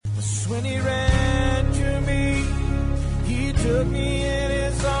When he ran to me, he took me in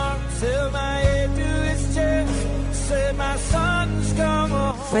his arms, held my head to his chest, said, my son's come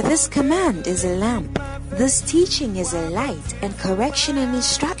home. For this command is a lamp, this teaching is a light, and correction and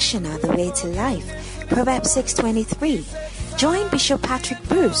instruction are the way to life. Proverbs 6:23. Join Bishop Patrick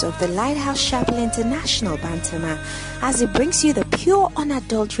Bruce of the Lighthouse Chapel International, Bantama, as he brings you the pure,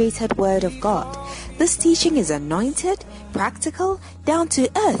 unadulterated Word of God. This teaching is anointed, practical, down to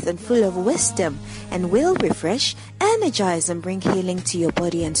earth, and full of wisdom, and will refresh, energize, and bring healing to your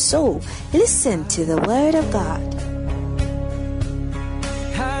body and soul. Listen to the Word of God.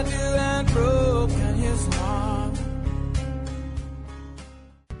 I knew I'd broken his heart.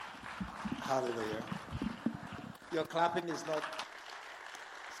 Hallelujah. Your clapping is not,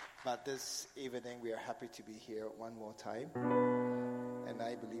 but this evening we are happy to be here one more time. And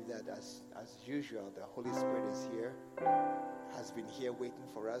I believe that as usual, the Holy Spirit is here, has been here waiting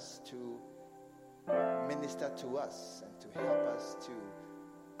for us to minister to us and to help us to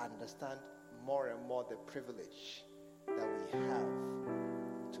understand more and more the privilege that we have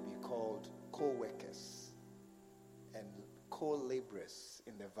to be called co-workers and co-laborers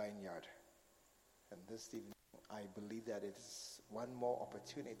in the vineyard. And this evening, I believe that it is one more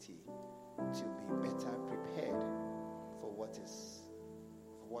opportunity to be better prepared for what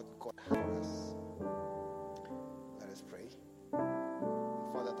God has for us. Let us pray.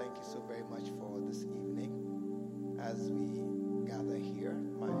 Father, thank you so very much for this evening. As we gather here,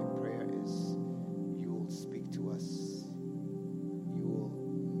 my prayer is you will speak to us. You will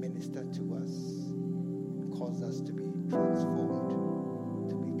minister to us, cause us to be transformed,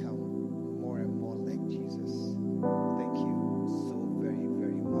 to become more and more like Jesus. Thank you so very,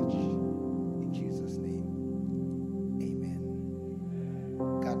 very much. In Jesus' name, amen.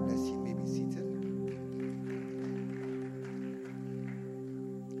 God bless you. You may be seated.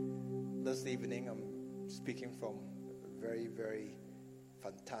 This evening, I'm speaking from a very, very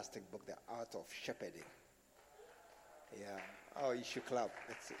fantastic book, The Art of Shepherding. Yeah. Oh, you should clap.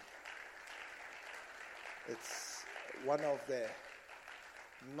 That's it. It's one of the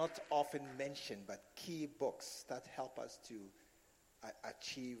not often mentioned but key books that help us to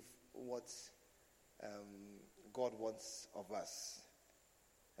achieve what God wants of us.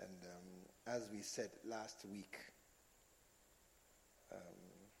 And as we said last week,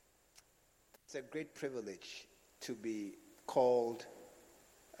 it's a great privilege to be called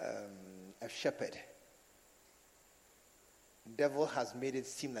a shepherd. The devil has made it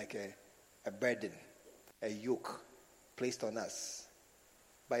seem like a burden, a yoke placed on us.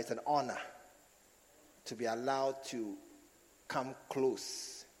 But it's an honor to be allowed to come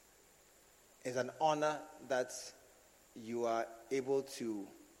close. It's an honor that you are able to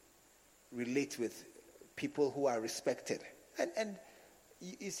relate with people who are respected. And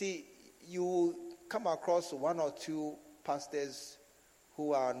you see, you come across one or two pastors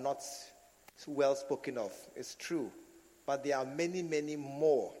who are not well spoken of. It's true. But there are many, many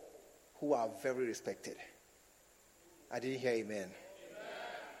more who are very respected. I didn't hear amen.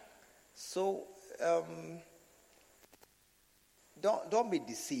 So, don't be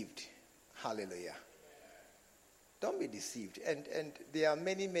deceived. Hallelujah. Don't be deceived. And there are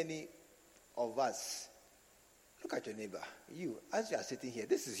many, many of us. Look at your neighbor. You, as you are sitting here,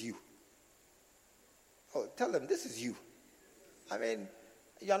 this is you. Oh, tell them this is you. I mean,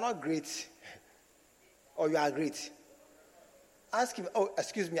 you are not great. Or you are great. Ask him, oh,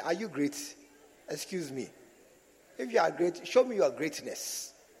 excuse me, are you great? Excuse me. If you are great, show me your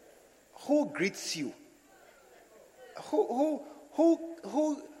greatness. Who greets you? Who?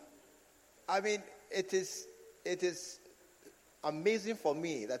 I mean, it is amazing for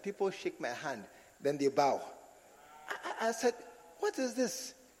me that people shake my hand, then they bow. I said, what is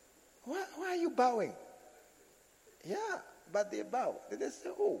this? Why are you bowing? Yeah, but they bow. They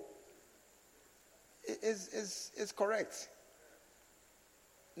say, oh, it's correct.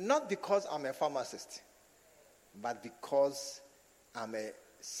 Not because I'm a pharmacist, but because I'm a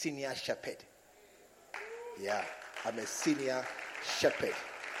senior shepherd. Yeah, I'm a senior shepherd.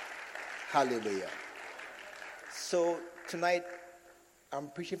 Hallelujah. So tonight, I'm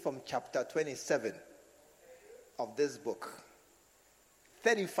preaching from chapter 27 of this book.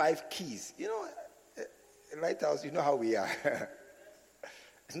 35 keys. You know, Lighthouse, you know how we are.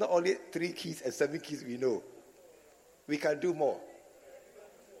 It's not only 3 keys and 7 keys we know. We can do more.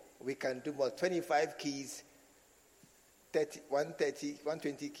 We can do more. 25 keys,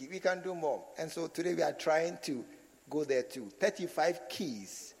 120 keys. We can do more. And so today we are trying to go there too. 35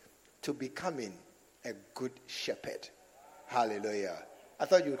 keys to becoming a good shepherd. Hallelujah. I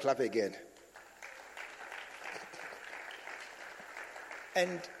thought you would clap again.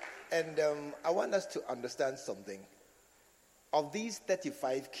 And And I want us to understand something. Of these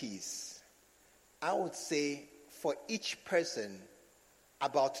 35 keys, I would say for each person,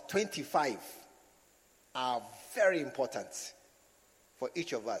 about 25 are very important for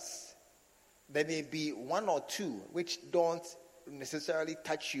each of us. There may be one or two which don't necessarily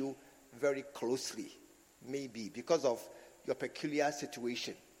touch you very closely, maybe because of your peculiar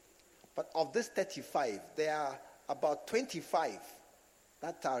situation. But of this 35, there are about 25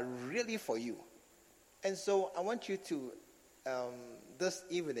 that are really for you. And so I want you to, this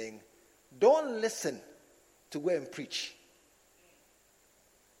evening, don't listen to go and preach.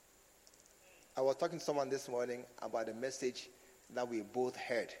 I was talking to someone this morning about a message that we both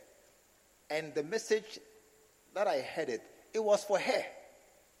heard. And the message that I heard it was for her.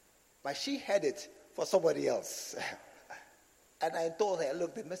 But she heard it for somebody else. And I told her,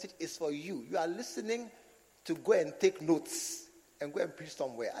 look, the message is for you. You are listening to go and take notes and go and preach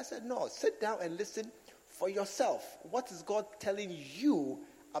somewhere. I said, no, sit down and listen for yourself. What is God telling you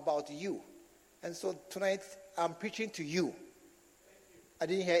about you? And so tonight, I'm preaching to you. I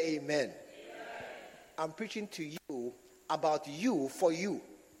didn't hear amen. I'm preaching to you about you for you.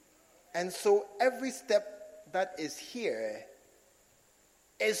 And so every step that is here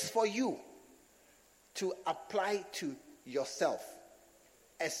is for you to apply to yourself,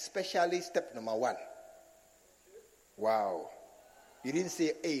 especially step number 1. Wow. You didn't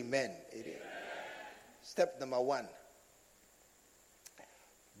say amen. Step number 1.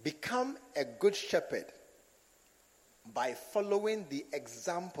 Become a good shepherd by following the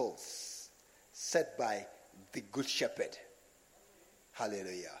examples set by the good shepherd.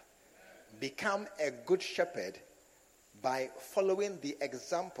 Hallelujah. Become a good shepherd by following the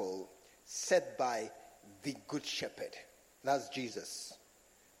example set by the good shepherd. That's Jesus.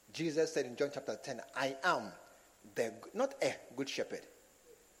 Jesus said in John chapter 10, I am not a good shepherd.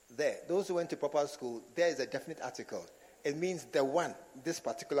 There, those who went to proper school, there is a definite article. It means the one, this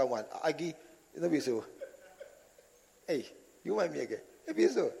particular one. Agi, no so. Hey, you want me again? Maybe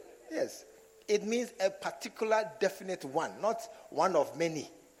so. Yes. It means a particular definite one, not one of many.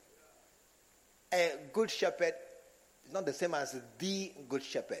 A good shepherd is not the same as the good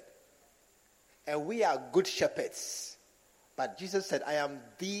shepherd. And we are good shepherds. But Jesus said, I am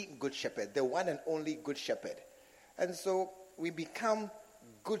the good shepherd, the one and only good shepherd. And so we become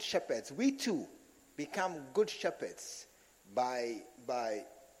good shepherds. We too become good shepherds by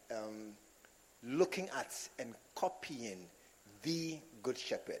looking at and copying the good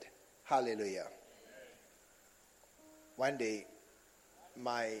shepherd. Hallelujah. One day,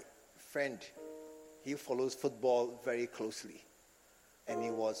 my friend, he follows football very closely. And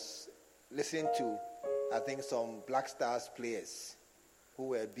he was listening to, I think, some Black Stars players who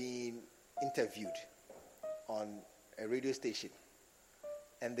were being interviewed on a radio station.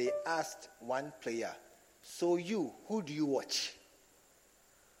 And they asked one player, so you, who do you watch?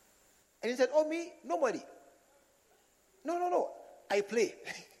 And he said, oh, me? Nobody. No. I play.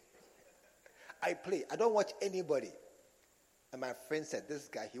 I play. I don't watch anybody. And my friend said, this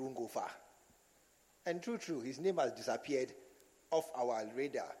guy, he won't go far. And true, his name has disappeared off our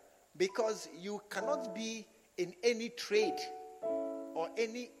radar. Because you cannot be in any trade or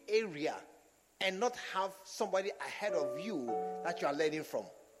any area and not have somebody ahead of you that you are learning from.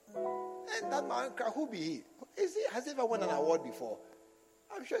 And that man, who be he? Has he ever won an award before?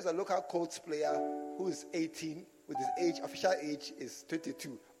 I'm sure he's a local Colts player who is 18, with his age, official age is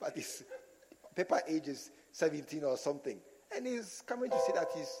 22, but his paper age is 17 or something. And he's coming to say that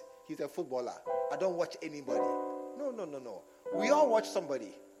he's a footballer. I don't watch anybody. No. We all watch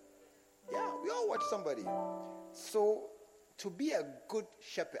somebody. Yeah, we all watch somebody. So, to be a good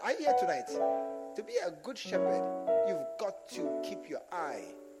shepherd, are you here tonight? To be a good shepherd, you've got to keep your eye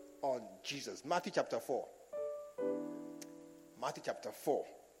on Jesus. Matthew chapter 4. Matthew chapter 4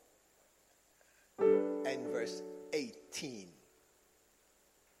 and verse 18.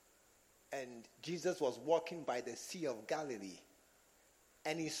 And Jesus was walking by the Sea of Galilee,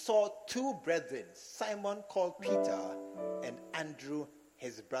 and he saw two brethren, Simon called Peter and Andrew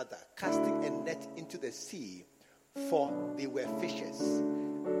his brother, casting a net into the sea, for they were fishers.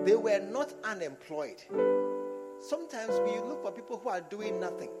 They were not unemployed. Sometimes we look for people who are doing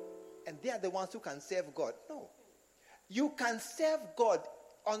nothing, and they are the ones who can serve God. No. You can serve God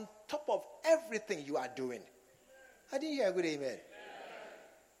on top of everything you are doing. I didn't hear a good amen.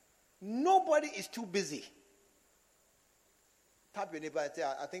 Nobody is too busy. Tap your neighbor and say,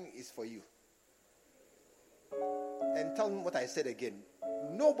 I think it's for you. And tell them what I said again.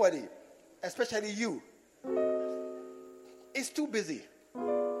 Nobody, especially you, is too busy.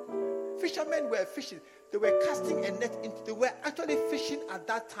 Fishermen were fishing. They were casting a net into. They were actually fishing at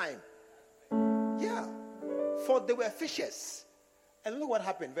that time. Yeah, for they were fishers. And look what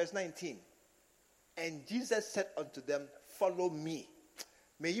happened, verse 19. And Jesus said unto them, follow me.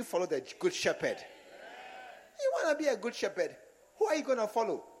 May you follow the good shepherd. You want to be a good shepherd? Who are you going to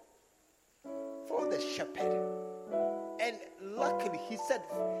follow? Follow the shepherd. And luckily, he said,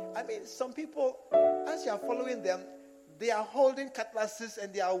 some people, as you are following them, they are holding cutlasses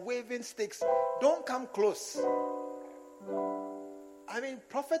and they are waving sticks. Don't come close.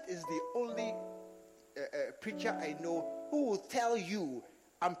 Prophet is the only preacher I know who will tell you,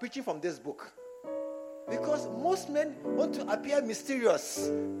 I'm preaching from this book. Because most men want to appear mysterious.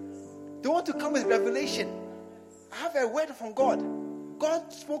 They want to come with revelation. I have a word from God.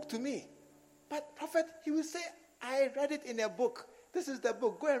 God spoke to me. But prophet, he will say, I read it in a book. This is the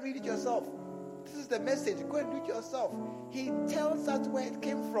book. Go and read it yourself. This is the message. Go and read it yourself. He tells us where it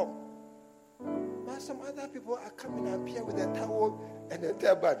came from. But some other people are coming and appear with a towel and a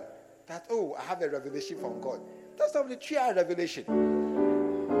turban. That, I have a revelation from God. That's not the true revelation.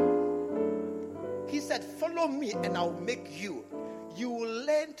 He said, follow me and I'll make you. You will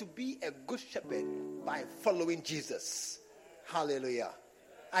learn to be a good shepherd by following Jesus. Hallelujah.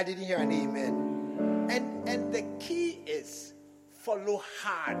 I didn't hear an amen. And the key is follow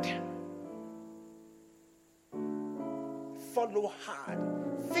hard. Follow hard.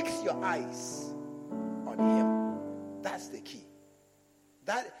 Fix your eyes on him. That's the key.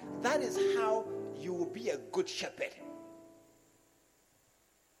 That is how you will be a good shepherd.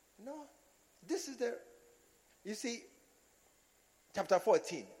 No, this is you see, chapter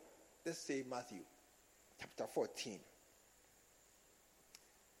 14. Let's say Matthew, chapter 14.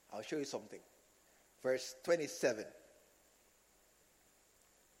 I'll show you something. Verse 27.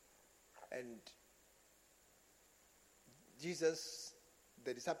 And Jesus,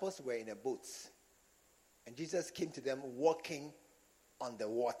 the disciples were in a boat. And Jesus came to them walking on the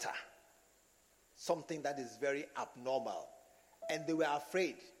water. Something that is very abnormal. And they were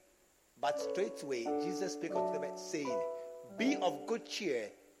afraid. But straightway, Jesus spake unto them, saying, be of good cheer,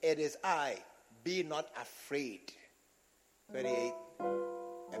 it is I, be not afraid. 28.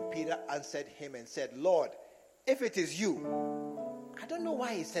 And Peter answered him and said, Lord, if it is you. I don't know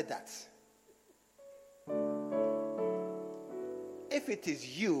why he said that. If it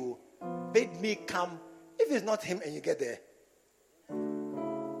is you, bid me come. If it's not him and you get there.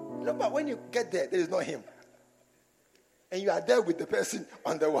 No, but when you get there is not him. And you are there with the person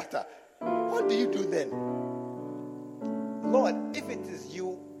on the water. What do you do then? Lord, if it is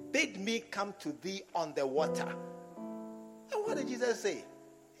you, bid me come to thee on the water. And what did Jesus say?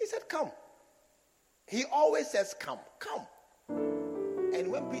 He said, come. He always says, come, come.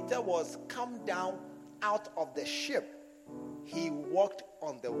 And when Peter was come down out of the ship, he walked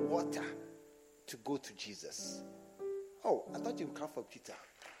on the water to go to Jesus. Oh, I thought you would come for Peter.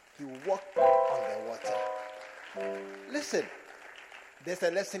 He walked on the water. Listen, there's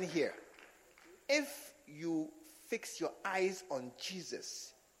a lesson here. If you fix your eyes on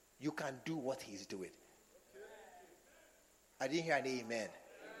Jesus, you can do what he's doing. I didn't hear an amen.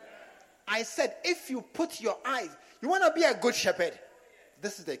 I said, if you put your eyes, you want to be a good shepherd,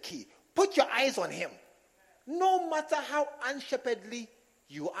 this is the key. Put your eyes on him. No matter how unshepherdly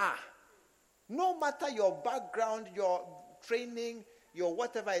you are, no matter your background, your training, your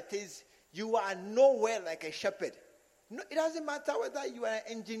whatever it is, you are nowhere like a shepherd. No, it doesn't matter whether you are an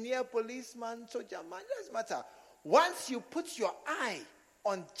engineer, policeman, soldier man, it doesn't matter. Once you put your eye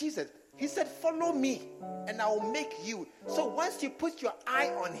on Jesus, he said, follow me and I will make you. So once you put your eye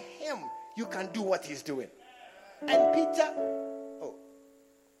on him, you can do what he's doing. And Peter,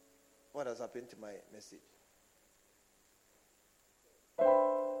 what has happened to my message?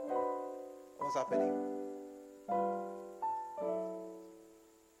 What's happening?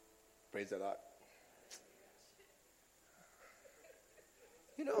 Praise the Lord.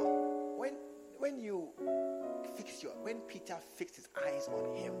 You know, when Peter fixed his eyes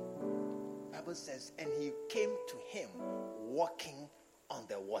on him, the Bible says, and he came to him walking on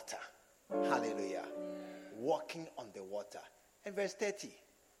the water. Hallelujah. Walking on the water. And verse 30.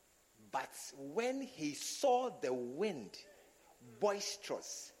 But when he saw the wind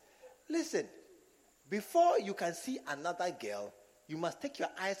boisterous, listen, before you can see another girl, you must take your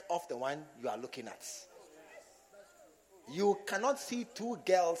eyes off the one you are looking at. You cannot see two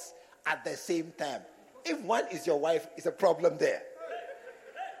girls at the same time. If one is your wife, it's a problem there.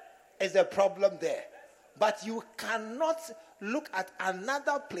 It's a problem there. But you cannot look at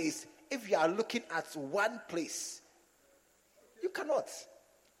another place if you are looking at one place. You cannot.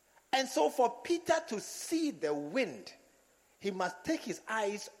 And so for Peter to see the wind, he must take his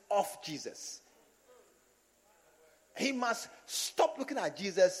eyes off Jesus. He must stop looking at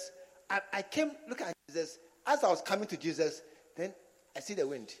Jesus. I came looking at Jesus. As I was coming to Jesus, then I see the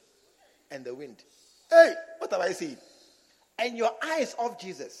wind. And the wind. Hey, what have I seen? And your eye is off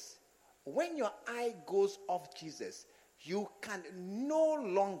Jesus. When your eye goes off Jesus, you can no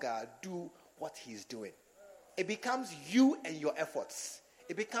longer do what he's doing. It becomes you and your efforts.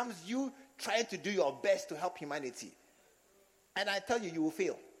 It becomes you trying to do your best to help humanity. And I tell you, you will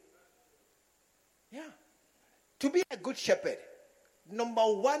fail. Yeah. To be a good shepherd, number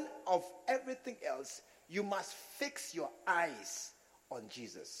one of everything else, you must fix your eyes on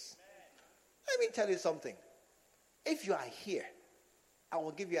Jesus. Let me tell you something. If you are here, I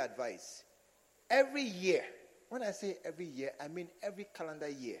will give you advice. Every year, when I say every year, I mean every calendar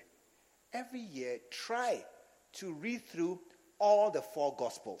year. Every year, try to read through all the 4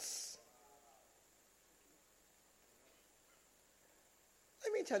 Gospels.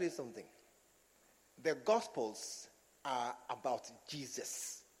 Let me tell you something. The Gospels are about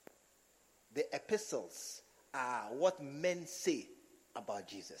Jesus. The epistles are what men say about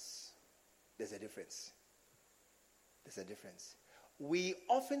Jesus. There's a difference. There's a difference. We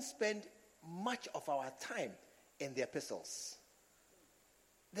often spend much of our time in the epistles.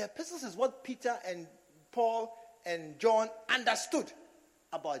 The epistles is what Peter and Paul and John understood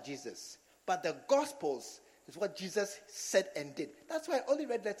about Jesus. But the Gospels is what Jesus said and did. That's why I only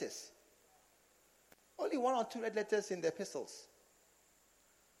read letters. Only 1 or 2 red letters in the epistles.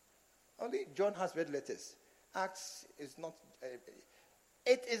 Only John has red letters. Acts is not.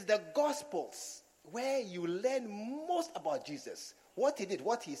 It is the Gospels where you learn most about Jesus. What he did,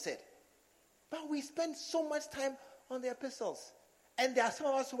 what he said. But we spend so much time on the epistles. And there are some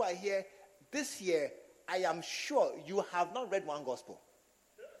of us who are here this year. I am sure you have not read one gospel.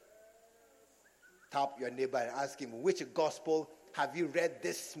 Tap your neighbor and ask him, which gospel have you read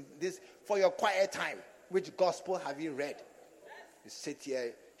this for your quiet time? Which gospel have you read? You sit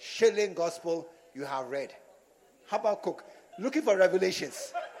here, Shilling gospel you have read. Habakkuk, looking for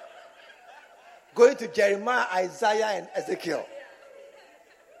revelations. Going to Jeremiah, Isaiah, and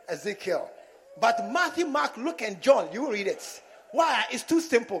Ezekiel. But Matthew, Mark, Luke, and John, you read it. Why? It's too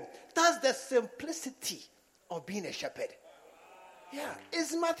simple. That's the simplicity of being a shepherd. Yeah.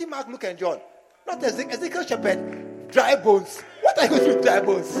 It's Matthew, Mark, Luke, and John. Not Ezekiel shepherd. Dry bones. What are you going to do with dry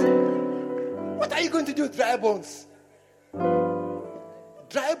bones? What are you going to do with dry bones?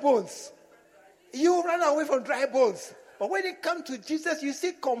 Dry bones. You run away from dry bones. But when it comes to Jesus, you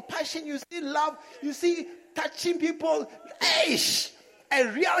see compassion, you see love, you see touching people. Eish! A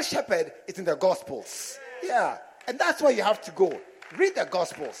real shepherd is in the Gospels. Yeah. And that's where you have to go. Read the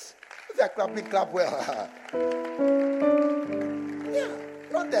Gospels. If you're clapping, clap well. Yeah.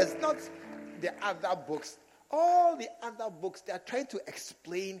 Not the other books. All the other books, they are trying to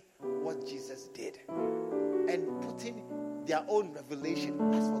explain what Jesus did. And putting their own revelation.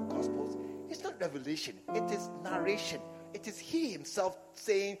 As for Gospels, it's not revelation. It is narration. It is he himself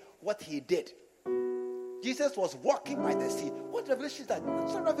saying what he did. Jesus was walking by the sea. What revelation is that?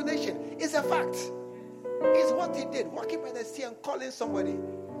 It's not revelation. It's a fact. It's what he did. Walking by the sea and calling somebody.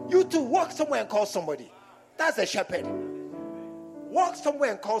 You too, walk somewhere and call somebody. That's a shepherd. Walk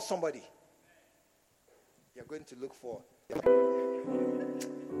somewhere and call somebody. You're going to look for.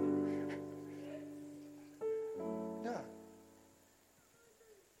 Yeah.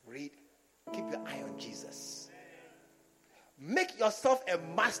 Read. Keep your eye on Jesus. Make yourself a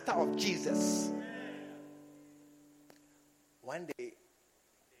master of Jesus. One day,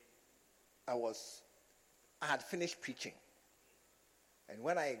 I had finished preaching. And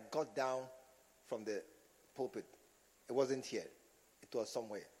when I got down from the pulpit, it wasn't here. It was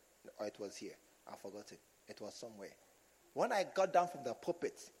somewhere. Or it was here. I forgot it. It was somewhere. When I got down from the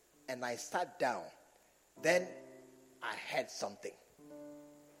pulpit and I sat down, then I heard something.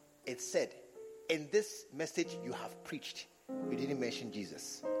 It said, in this message you have preached, you didn't mention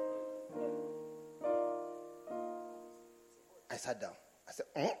Jesus. I sat down. I said,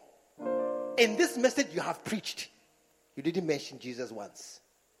 in this message you have preached, you didn't mention Jesus once.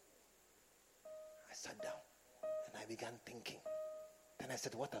 I sat down and I began thinking. Then I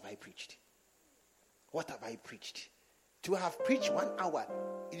said, what have I preached? What have I preached? To have preached 1 hour,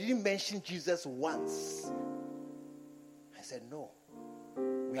 you didn't mention Jesus once. I said, no.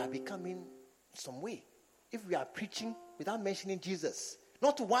 We are becoming some way. If we are preaching without mentioning Jesus,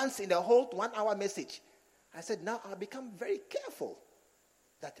 not once in the whole 1 hour message. I said, now I'll become very careful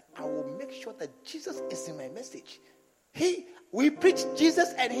that I will make sure that Jesus is in my message. We preach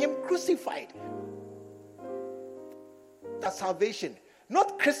Jesus and him crucified. That's salvation.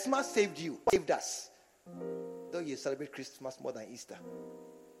 Not Christmas saved you, saved us. Though you celebrate Christmas more than Easter.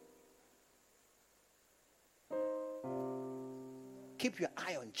 keep your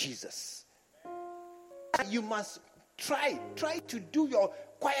eye on Jesus. You must try to do your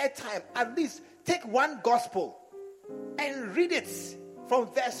quiet time. At least take one gospel and read it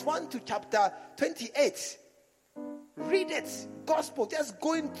from verse 1 to chapter 28. Read it, gospel, just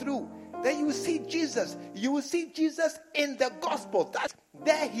going through. Then you will see Jesus. You will see Jesus in the gospel.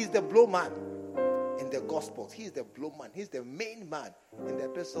 There he's the blow man. In the Gospels, he's the blow man. He's the main man. In the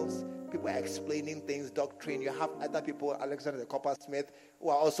epistles, people are explaining things, doctrine. You have other people, Alexander the Coppersmith, who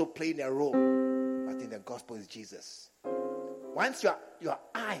are also playing a role. But in the gospel is Jesus. Once your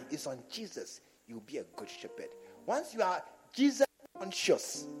eye is on Jesus, you will be a good shepherd. Once you are Jesus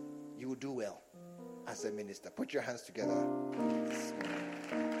conscious, you will do well as a minister. Put your hands together.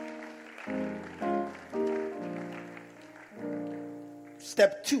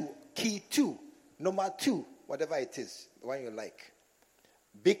 Step 2, key 2. Number 2, whatever it is, the one you like.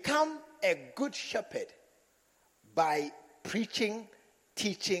 Become a good shepherd by preaching,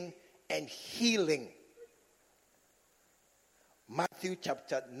 teaching, and healing. Matthew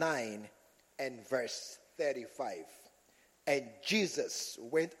chapter 9 and verse 35. And Jesus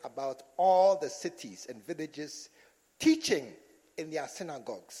went about all the cities and villages, teaching in their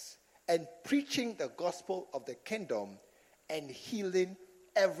synagogues and preaching the gospel of the kingdom and healing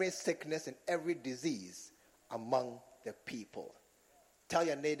every sickness and every disease among the people. Tell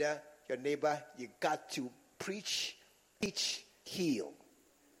your neighbor, you got to preach, teach, heal.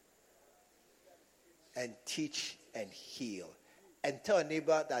 And teach and heal. And tell a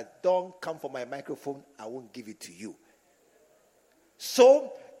neighbor that don't come for my microphone, I won't give it to you.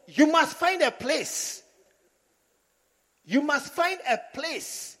 So you must find a place. You must find a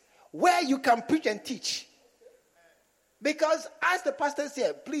place where you can preach and teach. Because as the pastor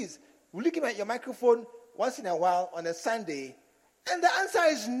said, please, will you give me your microphone once in a while on a Sunday? And the answer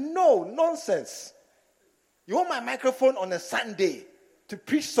is no, nonsense. You want my microphone on a Sunday to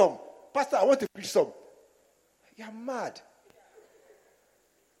preach some? Pastor, I want to preach some. You are mad.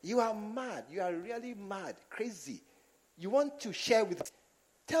 You are mad. You are really mad, crazy. You want to share with...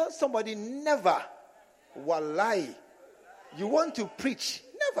 Tell somebody never. Wallahi. You want to preach?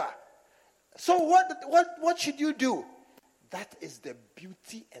 Never. So what should you do? That is the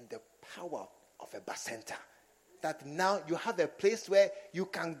beauty and the power of a bacenta. That now you have a place where you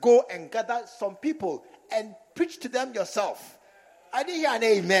can go and gather some people and preach to them yourself. I didn't hear an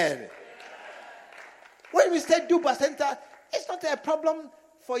amen. When we say do bacenta, it's not a problem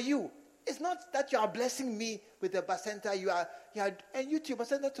for you. It's not that you are blessing me with the bacenta. You are and you too,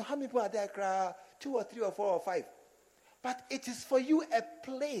 bacenta to how many people are there? 2 or 3 or 4 or 5. But it is for you a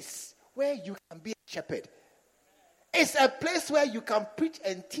place where you can be a shepherd. It's a place where you can preach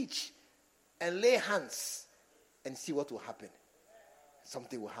and teach and lay hands and see what will happen.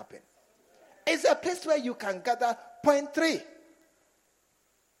 Something will happen. It's a place where you can gather. Point 3.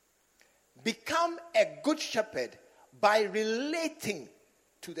 Become a good shepherd by relating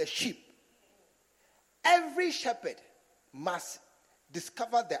to the sheep. Every shepherd must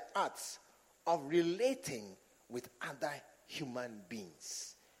discover the arts of relating with other human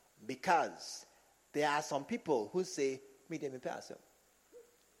beings. Because there are some people who say,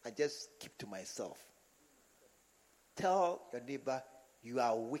 I just keep to myself. Tell your neighbor, you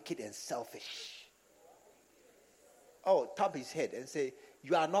are wicked and selfish. Oh, tap his head and say,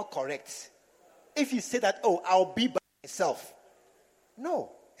 you are not correct. If you say that, I'll be by myself.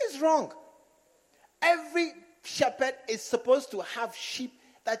 No, it's wrong. Every shepherd is supposed to have sheep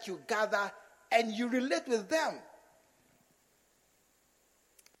that you gather and you relate with them.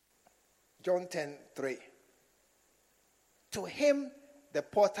 John 10:3. To him the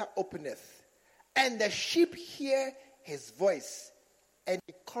porter openeth, and the sheep hear his voice, and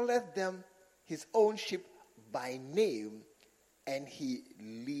he calleth them his own sheep by name, and he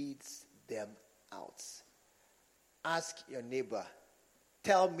leads them out. Ask your neighbor,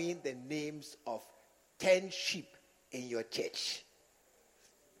 tell me the names of 10 sheep in your church.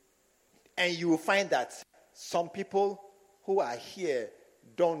 And you will find that some people who are here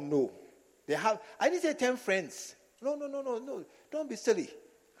don't know. I didn't say 10 friends. No. Don't be silly.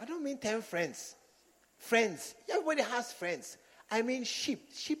 I don't mean 10 friends. Friends. Everybody has friends. I mean sheep.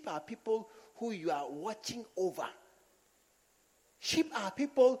 Sheep are people who you are watching over. Sheep are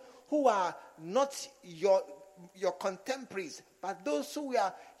people who are not your contemporaries, but those who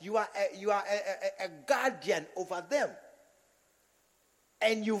you are a guardian over them.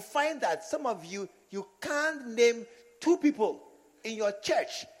 And you find that some of you can't name 2 people in your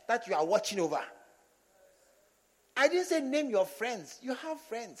church that you are watching over. I didn't say name your friends. You have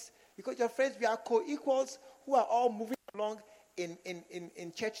friends. Because your friends, we are co-equals who are all moving along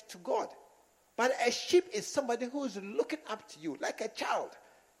in church to God. But a sheep is somebody who is looking up to you like a child.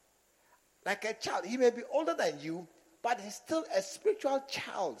 Like a child. He may be older than you, but he's still a spiritual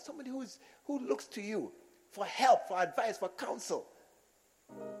child. Somebody who looks to you for help, for advice, for counsel.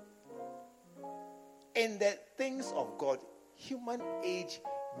 In the things of God, human age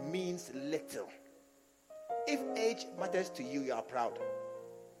means little. If age matters to you, you are proud.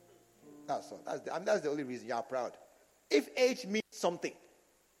 That's all. That's the only reason you are proud. If age means something,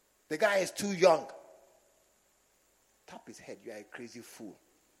 the guy is too young. Tap his head. You are a crazy fool.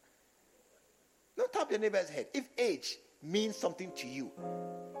 No, tap your neighbor's head. If age means something to you,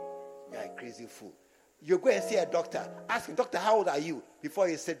 you are a crazy fool. You go and see a doctor. Ask him, doctor, how old are you? Before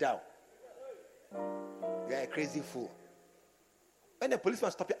you sit down. You are a crazy fool. When the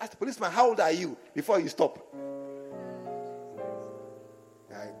policeman stops you, ask the policeman, how old are you? Before you stop. You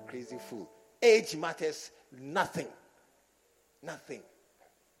are a crazy fool. Age matters nothing. Nothing.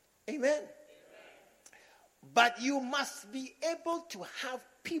 Amen. But you must be able to have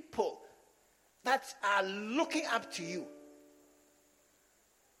people that are looking up to you.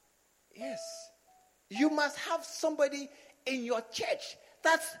 Yes. You must have somebody in your church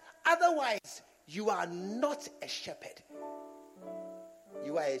that's otherwise you are not a shepherd.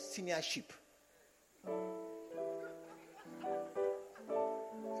 You are a senior sheep. No,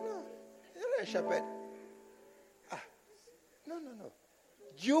 you're not a shepherd. No.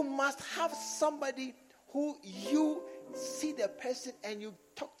 You must have somebody who you see the person and you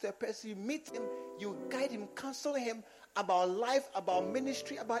talk to the person, you meet him, you guide him, counsel him about life, about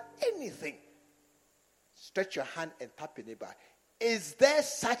ministry, about anything. Stretch your hand and tap your neighbor. Is there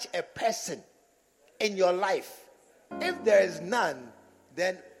such a person in your life? If there is none,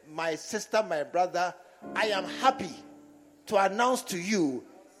 then my sister, my brother, I am happy to announce to you,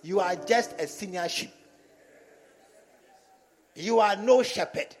 you are just a senior sheep. You are no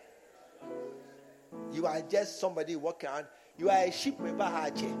shepherd. You are just somebody walking around. You are a sheep with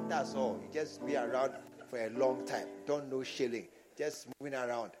bahache. That's all. You just be around for a long time. Don't know shilling. Just moving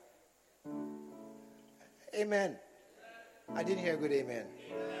around. Amen. I didn't hear a good amen.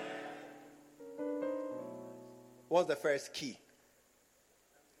 What's the first key?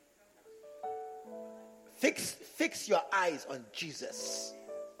 Fix your eyes on Jesus.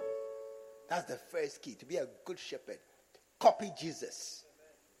 That's the first key. To be a good shepherd. Copy Jesus.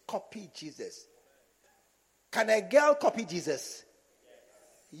 Copy Jesus. Can a girl copy Jesus?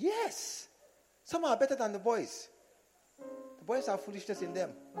 Yes. Some are better than the boys. The boys have foolishness in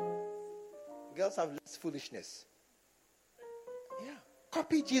them. Girls have less foolishness. Yeah.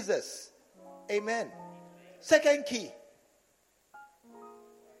 Copy Jesus. Amen. Second key.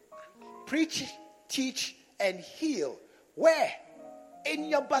 Preach, teach, and heal. Where? In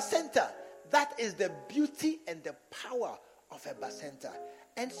your bacenta. That is the beauty and the power of a bacenta.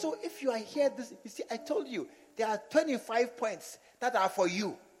 And so if you are here, you see, I told you, there are 25 points that are for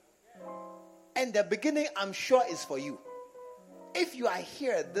you. And the beginning, I'm sure, is for you. If you are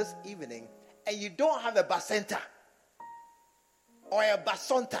here this evening and you don't have a bacenta or a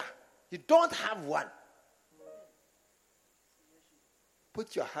basonta, you don't have one,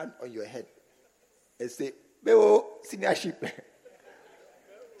 put your hand on your head and say, Beo, senior sheep.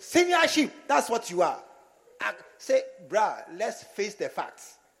 Senior sheep, that's what you are. I say, bruh, let's face the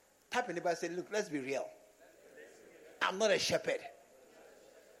facts. Tap in the and say, look, let's be real. I'm not a shepherd.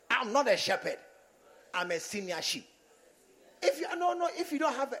 I'm not a shepherd. I'm a senior sheep. If you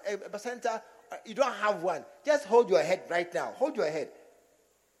don't have a bacenta, you don't have one, just hold your head right now. Hold your head.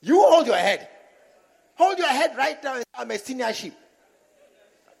 You hold your head. Hold your head right now. I'm a senior sheep.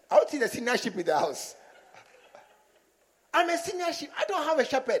 I would see the senior sheep in the house. I'm a senior sheep. I don't have a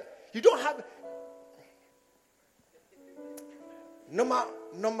shepherd. You don't have.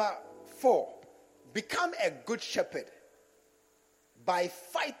 Number 4, become a good shepherd by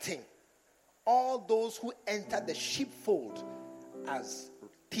fighting all those who enter the sheepfold as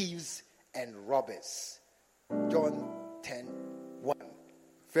thieves and robbers. John 10:1.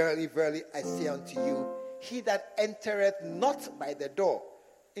 Verily, verily, I say unto you, he that entereth not by the door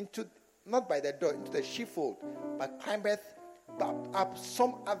into the sheepfold, but climbeth up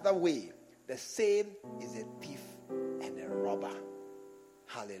some other way, the same is a thief and a robber.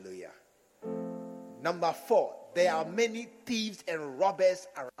 Hallelujah. Number 4, there are many thieves and robbers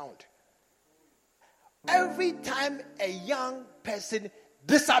around. Every time a young person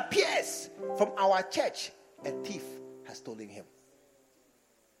disappears from our church, a thief has stolen him.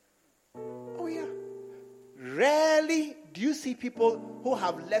 Oh yeah. Rarely do you see people who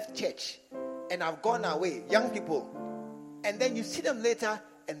have left church and have gone away, young people, and then you see them later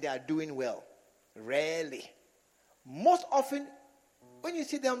and they are doing well. Rarely. Most often, when you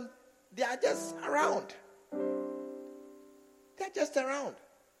see them They are just around. They're just around.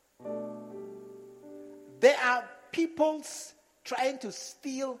 There are peoples trying to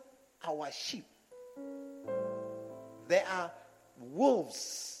steal our sheep. There are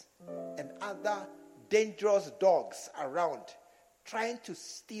wolves and other dangerous dogs around trying to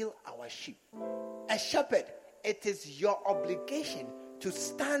steal our sheep. A shepherd, it is your obligation to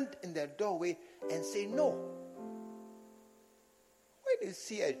stand in the doorway and say no. When you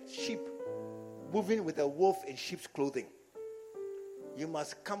see a sheep moving with a wolf in sheep's clothing, you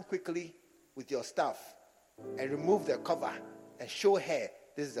must come quickly with your staff and remove the cover and show her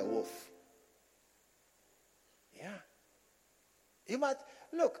this is a wolf. Yeah. You might,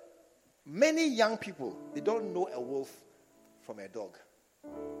 look, many young people, they don't know a wolf from a dog.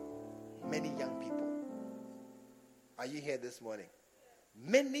 Many young people. Are you here this morning?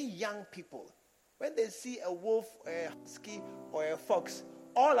 Many young people, when they see a wolf, a husky, or a fox,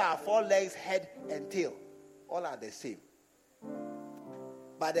 all are 4 legs, head, and tail. All are the same.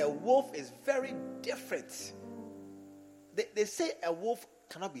 But a wolf is very different. They say a wolf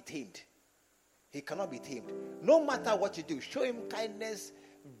cannot be tamed. He cannot be tamed. No matter what you do, show him kindness,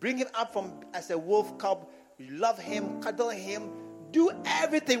 bring him up from as a wolf cub, love him, cuddle him, do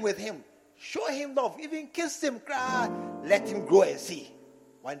everything with him. Show him love, even kiss him, cry, let him grow and see.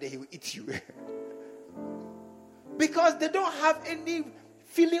 One day he will eat you. Because they don't have any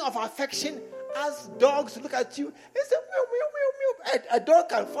feeling of affection as dogs look at you. It's a meow, meow, meow, meow. A dog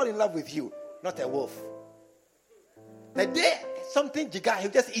can fall in love with you, not a wolf. The day something jigga,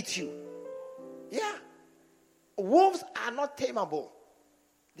 he'll just eat you. Yeah. Wolves are not tameable.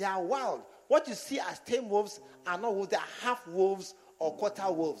 They are wild. What you see as tame wolves are not wolves. They are half wolves or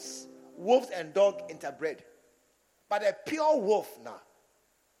quarter wolves. Wolves and dog interbred. But a pure wolf, now,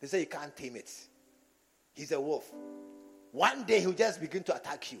 they say you can't tame it. He's a wolf. One day he'll just begin to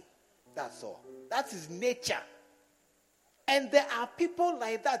attack you. That's all. That's his nature. And there are people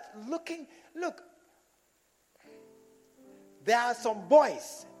like that looking. Look, there are some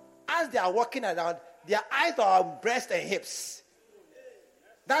boys, as they are walking around, their eyes are on breast and hips.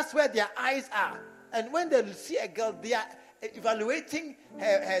 That's where their eyes are. And when they see a girl, they are evaluating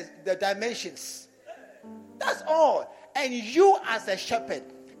the dimensions. That's all. And you as a shepherd,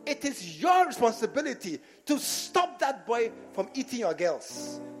 it is your responsibility to stop that boy from eating your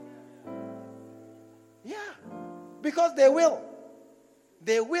girls. Yeah. Because they will.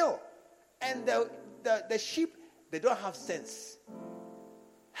 They will. And the sheep, they don't have sense.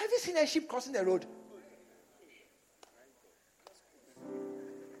 Have you seen a sheep crossing the road?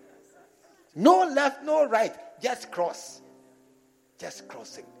 No left, no right. Just cross. Just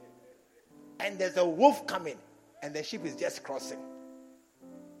crossing. And there's a wolf coming. And the sheep is just crossing.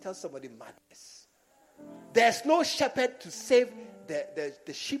 Tell somebody madness. There's no shepherd to save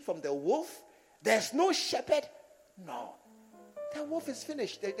the sheep from the wolf. There's no shepherd. No. The wolf is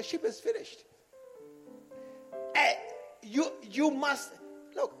finished. The sheep is finished. You must,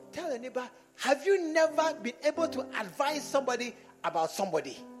 look, tell a neighbor, have you never been able to advise somebody about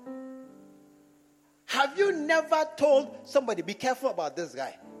somebody? Have you never told somebody, be careful about this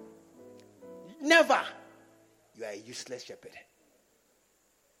guy? Never. You are a useless shepherd.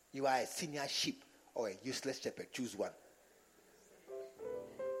 You are a senior sheep or a useless shepherd. Choose one.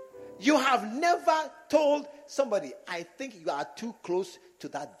 You have never told somebody, I think you are too close to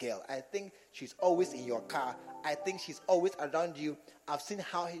that girl. I think she's always in your car. I think she's always around you. I've seen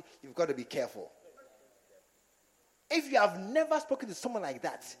how you've got to be careful. If you have never spoken to someone like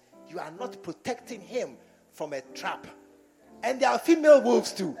that, you are not protecting him from a trap. And there are female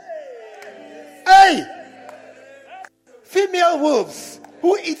wolves too. Hey! Female wolves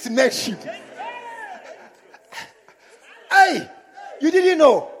who eat male sheep. Hey! You didn't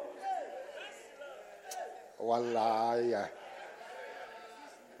know? Wallahi.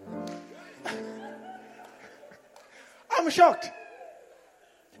 I'm shocked.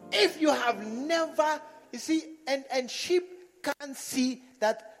 If you have never, you see, and sheep can't see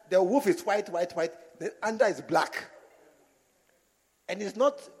that the wolf is white, the under is black. And it's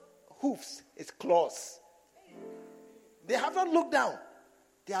not hoofs, it's claws. They have not looked down.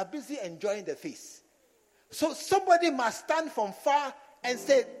 They are busy enjoying the feast. So somebody must stand from far and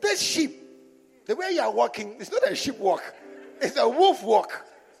say, this sheep, the way you are walking, it's not a sheep walk. It's a wolf walk.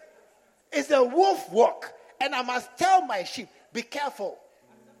 It's a wolf walk. And I must tell my sheep, be careful.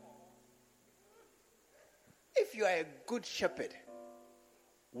 If you are a good shepherd,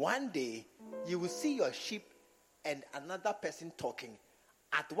 one day you will see your sheep and another person talking.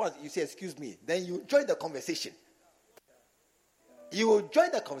 At once you say, excuse me. Then you join the conversation. You will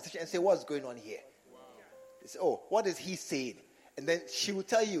join the conversation and say, what's going on here? They say, oh, what is he saying? And then she will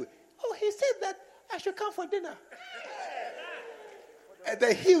tell you, Oh, he said that I should come for dinner. And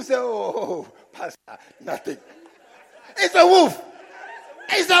then he will say, oh, Pastor, nothing. It's a wolf.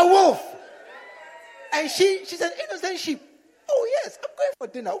 It's a wolf. And she said, innocent sheep. Oh, yes, I'm going for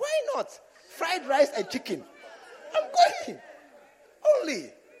dinner. Why not? Fried rice and chicken. I'm going.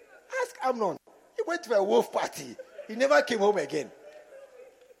 Only. Ask Amnon. He went to a wolf party. He never came home again.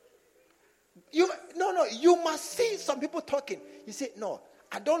 You must see some people talking. You say, no,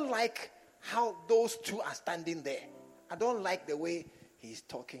 I don't like how those two are standing there. I don't like the way he's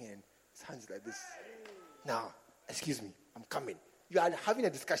talking and his hands like this. Now, excuse me, I'm coming. You are having a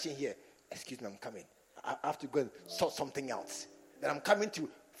discussion here. Excuse me, I'm coming. I have to go and sort something else. Then I'm coming to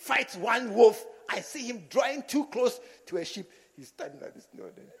fight one wolf. I see him drawing too close to a sheep. He's standing like this.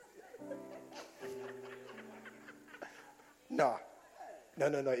 No,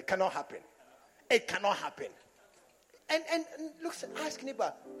 it cannot happen. It cannot happen. And look, ask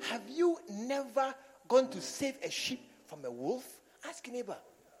neighbor, have you never gone to save a sheep from a wolf? Ask neighbor,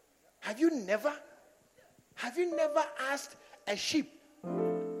 have you never asked a sheep,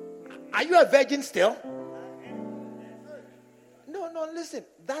 are you a virgin still? No, listen,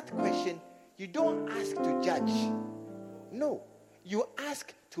 that question, you don't ask to judge. No, you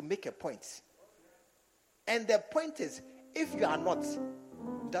ask to make a point. And the point is, if you are not,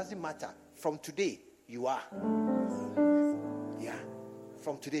 doesn't matter. From today, you are. Yeah,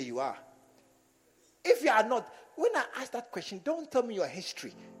 from today you are. If you are not, when I ask that question, don't tell me your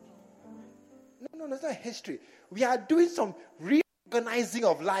history. No, it's not history. We are doing some reorganizing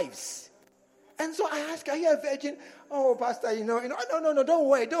of lives. And so I ask, are you a virgin? Oh, Pastor, no, don't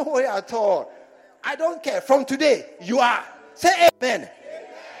worry at all. I don't care. From today, you are. Say amen.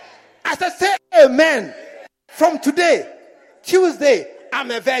 I said, say amen. From today, Tuesday,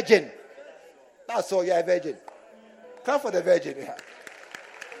 I'm a virgin. That's all, you're a virgin. Come for the virgin. Yeah.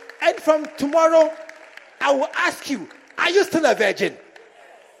 And from tomorrow, I will ask you, are you still a virgin?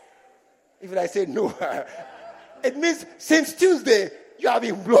 If I say no, it means since Tuesday, you have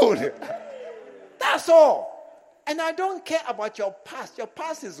been blown. That's all. And I don't care about your past. Your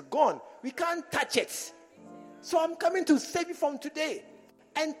past is gone. We can't touch it. So I'm coming to save you from today.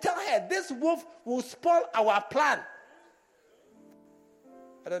 And tell her, this wolf will spoil our plan.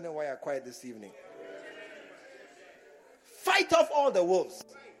 I don't know why you're quiet this evening. Fight off all the wolves.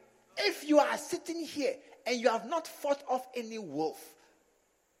 If you are sitting here and you have not fought off any wolf,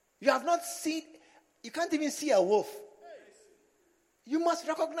 you have not seen, you can't even see a wolf. You must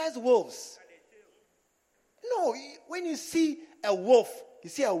recognize wolves. No, when you see a wolf, you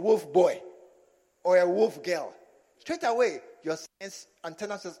see a wolf boy or a wolf girl, straight away your sense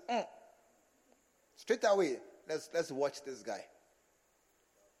antenna says, straight away, let's watch this guy.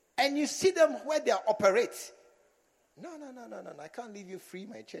 And you see them where they operate. No, I can't leave you free,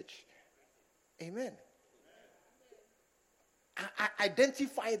 my church. Amen. I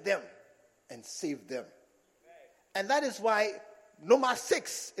identify them and save them. And that is why number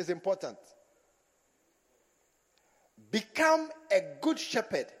 6 is important. Become a good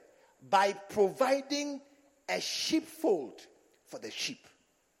shepherd by providing a sheepfold for the sheep.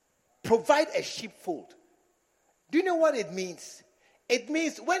 Provide a sheepfold. Do you know what it means? It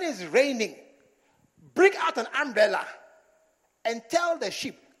means when it's raining, bring out an umbrella and tell the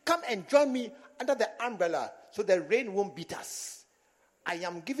sheep, come and join me under the umbrella so the rain won't beat us. I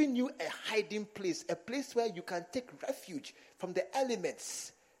am giving you a hiding place, a place where you can take refuge from the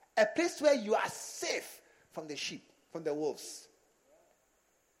elements, a place where you are safe from the sheep, from the wolves.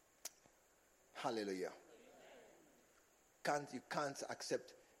 Hallelujah. You can't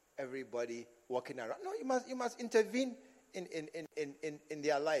accept everybody walking around. No, you must intervene in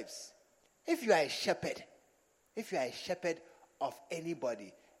their lives. If you are a shepherd of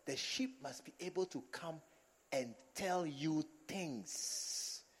anybody, the sheep must be able to come and tell you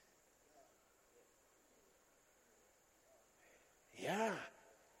things. Yeah.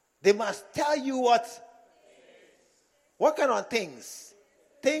 They must tell you what kind of things?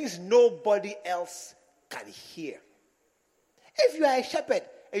 Things nobody else can hear. If you are a shepherd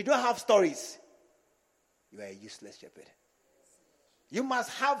and you don't have stories, you are a useless shepherd. You must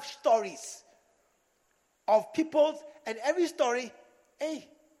have stories of people, and every story,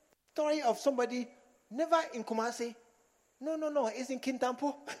 story of somebody, never in Kumasi. No, it's in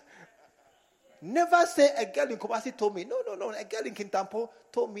Kintampo. Never say a girl in Kumasi told me. No, a girl in Kintampo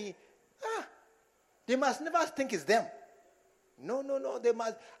told me. They must never think it's them. No, they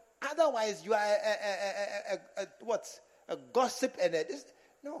must. Otherwise, you are a gossip and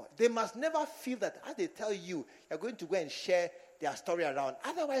no, they must never feel that as they tell you, you're going to go and share their story around.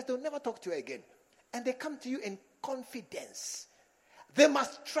 Otherwise, they'll never talk to you again. And they come to you in confidence. They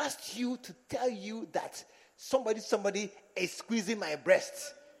must trust you to tell you that somebody is squeezing my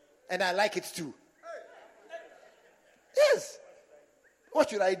breast, and I like it too. Yes. What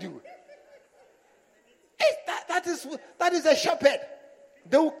should I do? That is a shepherd.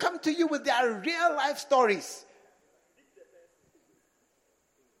 They will come to you with their real life stories.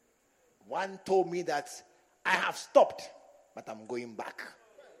 One told me that I have stopped, but I'm going back.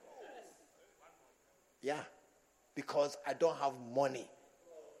 Yeah. Because I don't have money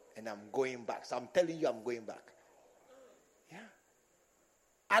and I'm going back. So I'm telling you I'm going back. Yeah.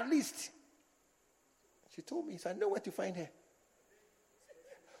 At least. She told me, so I know where to find her.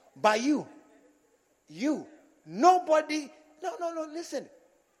 But you, nobody, no, listen.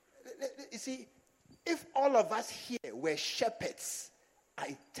 You see, if all of us here were shepherds,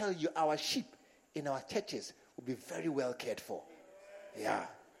 I tell you, our sheep in our churches will be very well cared for. Yeah.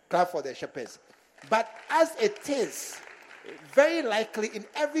 Clap for the shepherds. But as it is, very likely in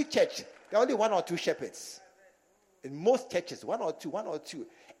every church, there are only one or two shepherds. In most churches, one or two.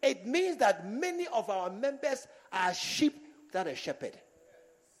 It means that many of our members are sheep without a shepherd.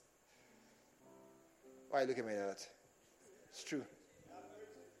 Why are you looking at me like that? It's true.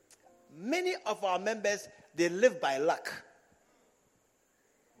 Many of our members, they live by luck.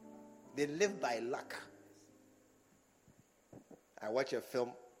 They live by luck. I watched a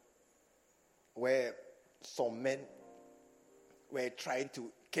film where some men were trying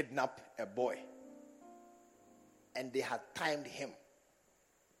to kidnap a boy. And they had timed him.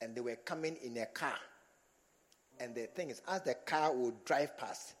 And they were coming in a car. And the thing is, as the car would drive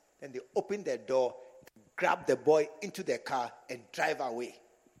past, then they opened the door, grab the boy into the car, and drive away.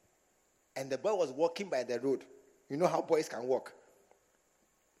 And the boy was walking by the road. You know how boys can walk.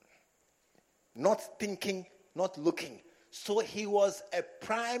 Not thinking, not looking. So he was a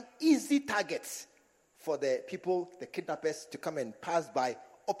prime, easy target for the people, the kidnappers, to come and pass by,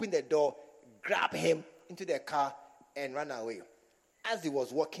 open the door, grab him into the car, and run away. As he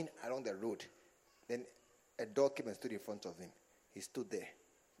was walking along the road, then a dog came and stood in front of him. He stood there.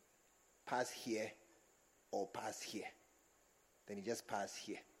 Pass here or pass here. Then he just passed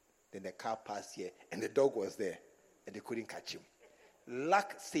here. Then the car passed here, and the dog was there, and they couldn't catch him.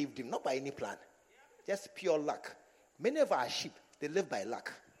 Luck saved him, not by any plan. Just pure luck. Many of our sheep, they live by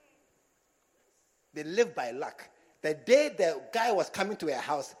luck. They live by luck. The day the guy was coming to a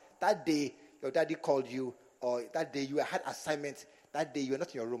house, that day your daddy called you, or that day you had assignment, that day you were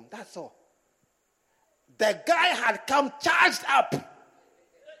not in your room. That's all. The guy had come charged up.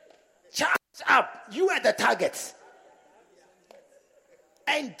 Charged up. You were the target.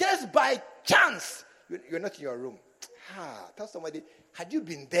 And just by chance, you're not in your room. Tell somebody, had you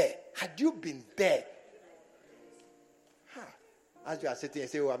been there? Had you been there? As you are sitting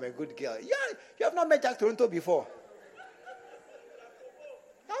and say, oh, I'm a good girl. Yeah, you have not met Jack Toronto before.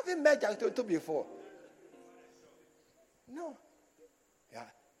 You haven't met Jack Toronto before. No.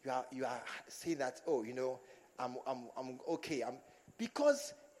 Yeah, you are saying that, oh, you know, I'm okay.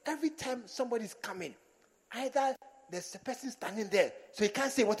 Because every time somebody's coming, either there's a person standing there, so he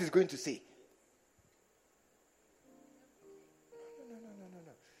can't say what he's going to say. No.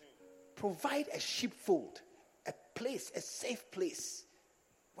 Provide a sheepfold, a place, a safe place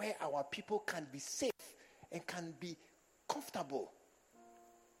where our people can be safe and can be comfortable.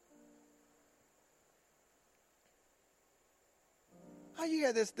 Are you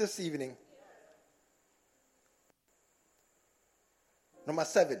here this evening? Number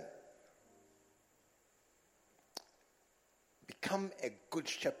 7. Become a good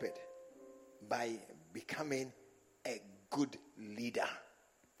shepherd by becoming a good leader.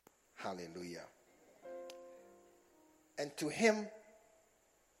 Hallelujah. And to him,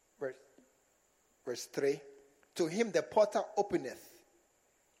 verse 3, to him the porter openeth,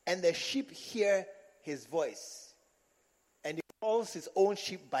 and the sheep hear his voice, and he calls his own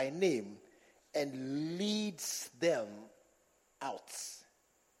sheep by name and leads them out.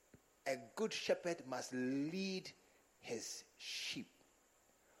 A good shepherd must lead his sheep.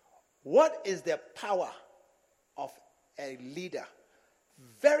 What is the power of a leader?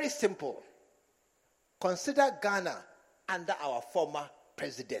 Very simple. Consider Ghana under our former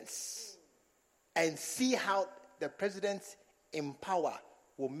presidents and see how the presidents in power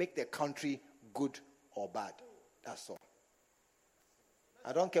will make the country good or bad. That's all.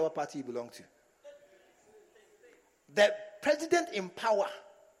 I don't care what party you belong to. The president in power,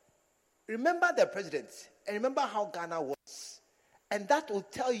 remember the president and remember how Ghana was. And that will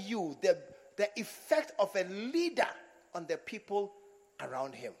tell you the effect of a leader on the people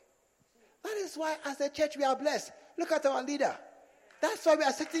around him. That is why as a church we are blessed. Look at our leader. That's why we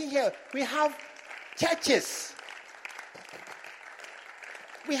are sitting here. We have churches.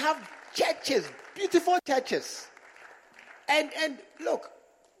 We have churches, beautiful churches. And look,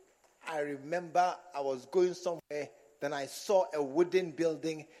 I remember I was going somewhere, then I saw a wooden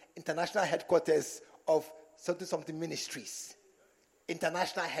building, international headquarters of something ministries.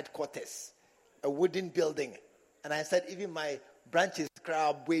 International headquarters, a wooden building. And I said, even my branches,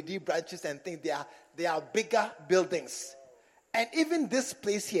 Krabwedi branches and things, they are bigger buildings. And even this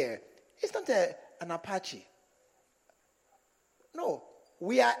place here, it's not an Apache. No,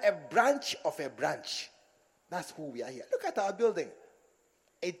 we are a branch of a branch. That's who we are here. Look at our building.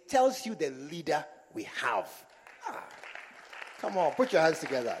 It tells you the leader we have. Come on, put your hands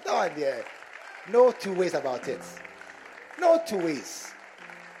together. No idea. No two ways about it. No two ways.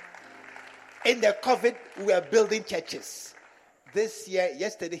 In the COVID, we are building churches. This year,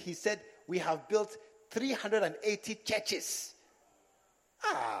 yesterday, he said we have built 380 churches.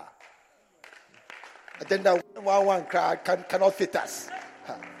 Agenda 1 crowd cannot fit us.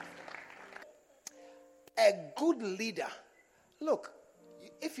 A good leader. Look,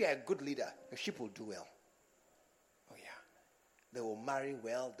 if you're a good leader, your sheep will do well. Oh yeah. They will marry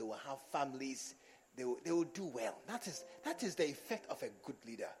well. They will have families. They will do well. That is the effect of a good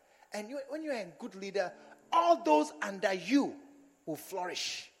leader. And when you're a good leader, all those under you will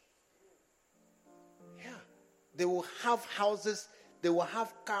flourish. Yeah. They will have houses. They will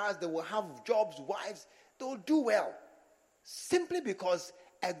have cars. They will have jobs, wives. They will do well. Simply because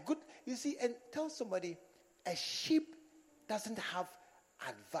you see, and tell somebody, a sheep doesn't have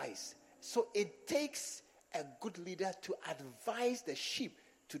advice. So it takes a good leader to advise the sheep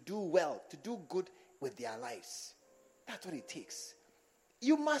to do well, to do good with their lives. That's what it takes.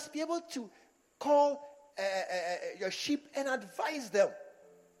 You must be able to call your sheep and advise them.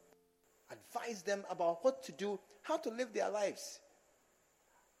 Advise them about what to do, how to live their lives.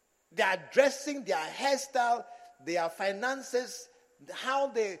 Their dressing, their hairstyle, their finances, how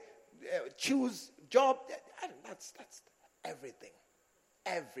they choose job. That's everything.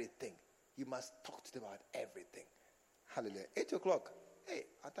 Everything. You must talk to them about everything. Hallelujah. 8:00. Hey,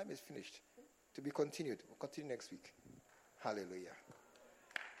 our time is finished. To be continued. We'll continue next week. Hallelujah.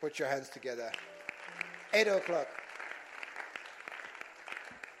 Put your hands together. 8:00.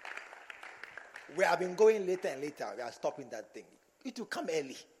 We have been going later and later. We are stopping that thing. You need to come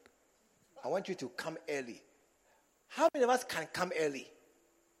early. I want you to come early. How many of us can come early?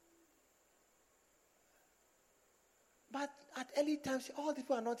 But at early times, all the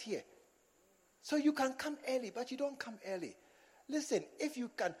people are not here. So you can come early, but you don't come early. Listen, if you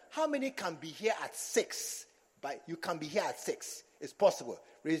can, how many can be here at 6? But you can be here at 6. It's possible.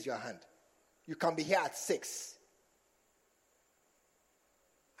 Raise your hand. You can be here at 6.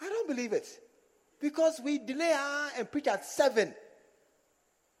 I don't believe it. Because we delay and preach at 7.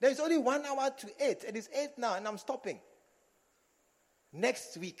 There's only 1 hour to 8. And it's 8 now, and I'm stopping.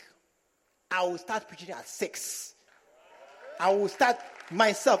 Next week, I will start preaching at 6. I will start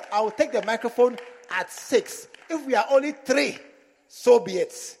myself. I will take the microphone at 6. If we are only 3, so be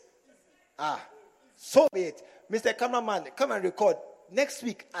it. So be it. Mr. Cameraman, come and record. Next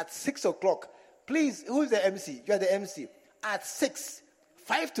week at 6:00. Please, who is the MC? You are the MC. At 6,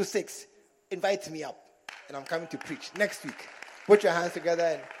 5 to 6, invite me up. And I'm coming to preach next week. Put your hands together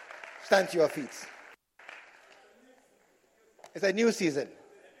and stand to your feet. It's a new season.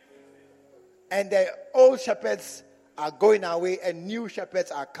 And the old shepherds are going away and new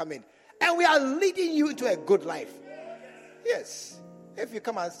shepherds are coming. And we are leading you into a good life. Yes. If you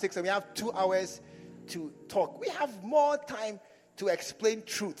come at 6 and we have 2 hours to talk, we have more time to explain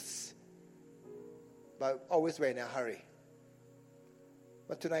truths. But always we're in a hurry.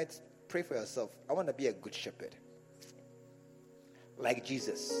 But tonight, pray for yourself. I want to be a good shepherd. Like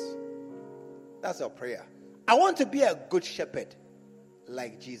Jesus. That's our prayer. I want to be a good shepherd.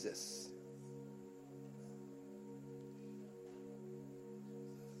 Like Jesus.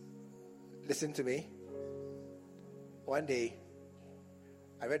 Listen to me. One day,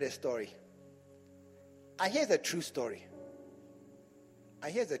 I read a story. I hear the true story.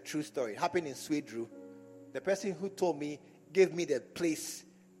 It happened in Sweden. The person who told me gave me the place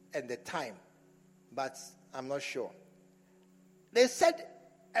and the time, but I'm not sure. They said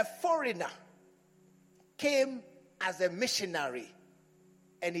a foreigner came as a missionary,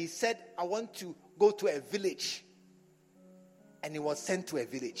 and he said, I want to go to a village. And he was sent to a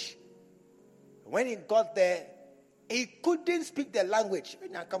village. When he got there, he couldn't speak the language.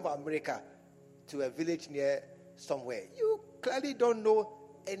 When I come from America to a village near somewhere, you clearly don't know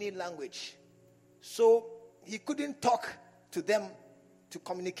any language. So he couldn't talk to them to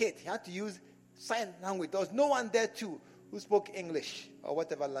communicate. He had to use sign language. There was no one there too who spoke English or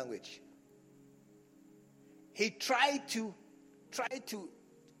whatever language. He tried to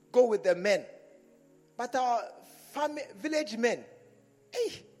go with the men. But our village men,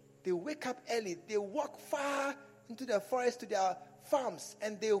 they wake up early. They walk far into the forest to their farms,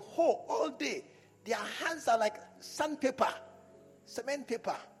 and they hoe all day. Their hands are like sandpaper, cement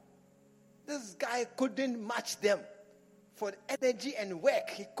paper. This guy couldn't match them for energy and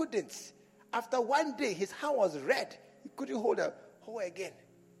work. He couldn't. After one day, his hand was red. He couldn't hold a hoe again.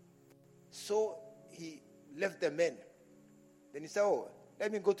 So he left the men. Then he said,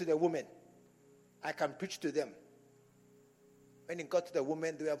 let me go to the women. I can preach to them. When he got to the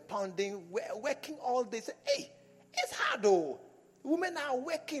women, they were pounding, working all day. He said, it's hard though. Women are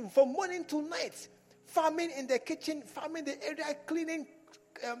working from morning to night, farming in the kitchen, farming the area, cleaning,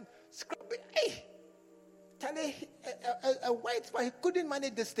 scrubbing. Charlie, a white man, he couldn't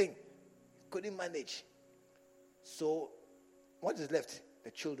manage this thing. He couldn't manage. So, what is left?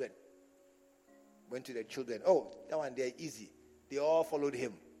 The children. Went to the children. That one, they're easy. They all followed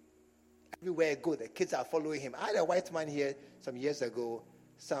him. Everywhere I go, the kids are following him. I had a white man here some years ago.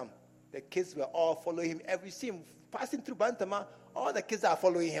 The kids were all following him. Every scene, passing through Bantama, all the kids are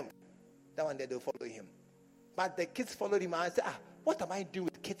following him. That one day they'll follow him. But the kids followed him, and I said, what am I doing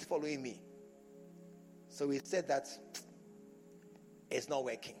with kids following me? So he said that it's not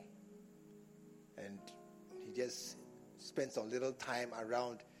working. And he just spent some little time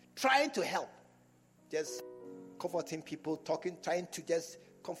around trying to help. Just comforting people, trying to just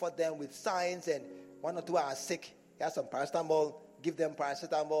comfort them with signs, and one or two are sick. He has some paracetamol, give them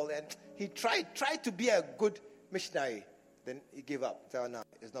paracetamol, and he tried to be a good missionary. Then he gave up. So no,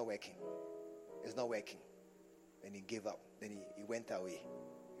 it's not working. It's not working. Then he gave up. Then he went away.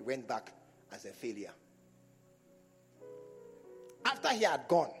 He went back as a failure. After he had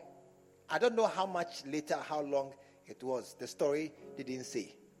gone, I don't know how much later, how long it was. The story didn't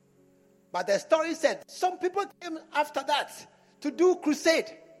say. But the story said some people came after that to do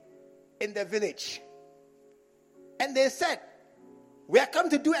crusade in the village. And they said, we are come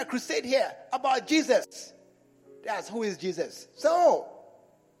to do a crusade here about Jesus. That's who is Jesus. So,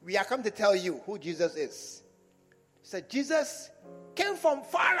 we are come to tell you who Jesus is. He said, Jesus came from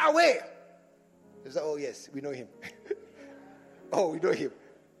far away. They said, yes, we know him. We know him.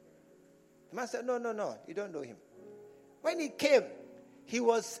 The man said, no, you don't know him. When he came, he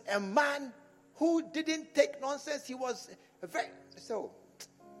was a man who didn't take nonsense. He was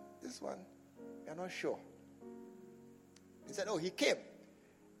this one, we are not sure. He said, he came.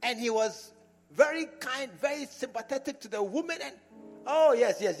 And he was very kind, very sympathetic to the woman. And,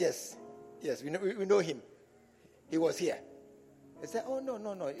 yes. Yes, we know him. He was here. He said,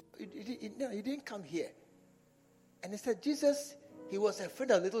 no. He didn't come here. And he said, Jesus, he was a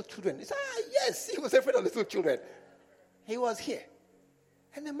friend of little children. He said, yes, he was a friend of little children. He was here.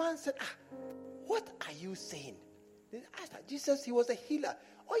 And the man said, what are you saying? They asked, Jesus, he was a healer.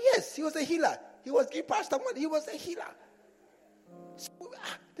 Yes, he was a healer. He was giving pastor money. He was a healer. So,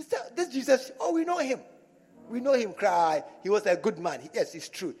 this Jesus, we know him. We know him, cry. He was a good man. Yes, it's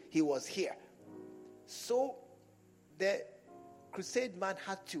true. He was here. So, the crusade man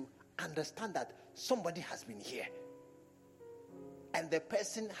had to understand that somebody has been here. And the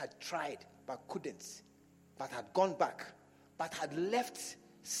person had tried, but couldn't. But had gone back. But had left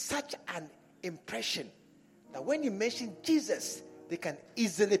such an impression that when you mention Jesus, they can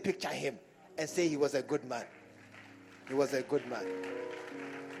easily picture him and say he was a good man. He was a good man.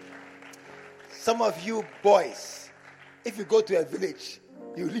 Some of you boys, if you go to a village,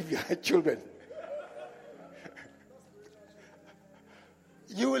 you leave your children.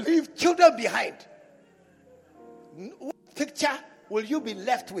 You will leave children behind. What picture will you be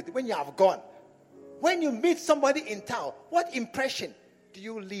left with when you have gone? When you meet somebody in town, what impression do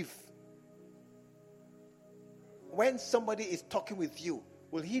you leave? When somebody is talking with you,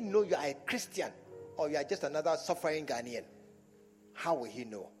 will he know you are a Christian or you are just another suffering Ghanaian? How will he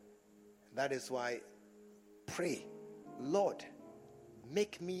know? That is why pray, Lord,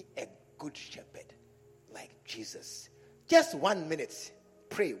 make me a good shepherd like Jesus. Just 1 minute.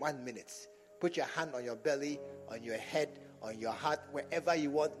 Pray 1 minute. Put your hand on your belly, on your head, on your heart, wherever you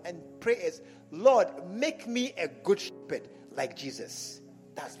want, and pray as, Lord, make me a good shepherd like Jesus.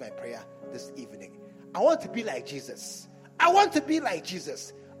 That's my prayer this evening. I want to be like Jesus. I want to be like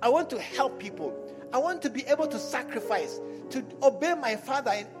Jesus. I want to help people. I want to be able to sacrifice, to obey my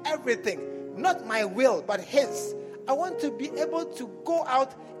Father in everything. Not my will, but His. I want to be able to go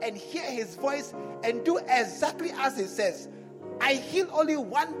out and hear His voice and do exactly as He says. I heal only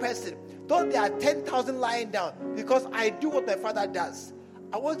one person, though there are 10,000 lying down, because I do what my Father does.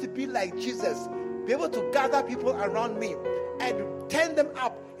 I want to be like Jesus, be able to gather people around me and turn them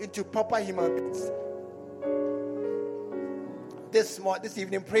up into proper human beings. this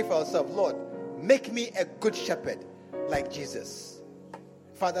evening, pray for yourself. Lord, make me a good shepherd like Jesus.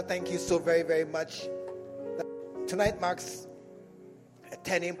 Father, thank you so very, very much. Tonight marks a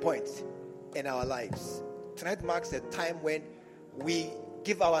turning point in our lives. Tonight marks a time when we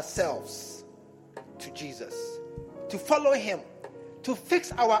give ourselves to Jesus, to follow him, to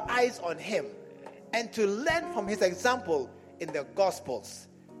fix our eyes on him, and to learn from his example in the Gospels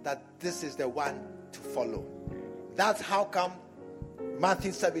that this is the one to follow. That's how come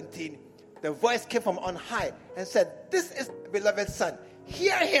Matthew 17, the voice came from on high and said, this is the beloved Son.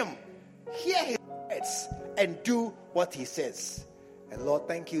 Hear him, hear his words, and do what he says. And Lord,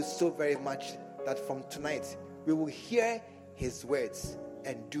 thank you so very much that from tonight we will hear his words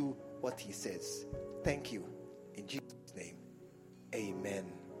and do what he says. Thank you. In Jesus' name, amen.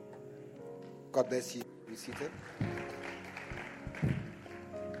 God bless you. Be seated.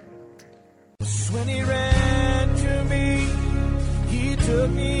 When he ran to me, he took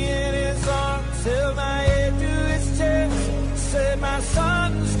me in his arms, held my head to his chest, said, my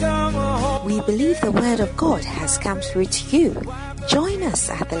son's come home. We believe the word of God has come through to you. Join us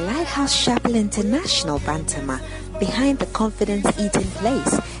at the Lighthouse Chapel International, Bantama, behind the Confidence Eating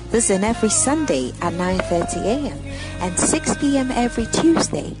Place. This is every Sunday at 9:30 a.m. and 6 p.m. every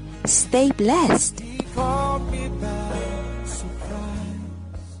Tuesday. Stay blessed. He called me back.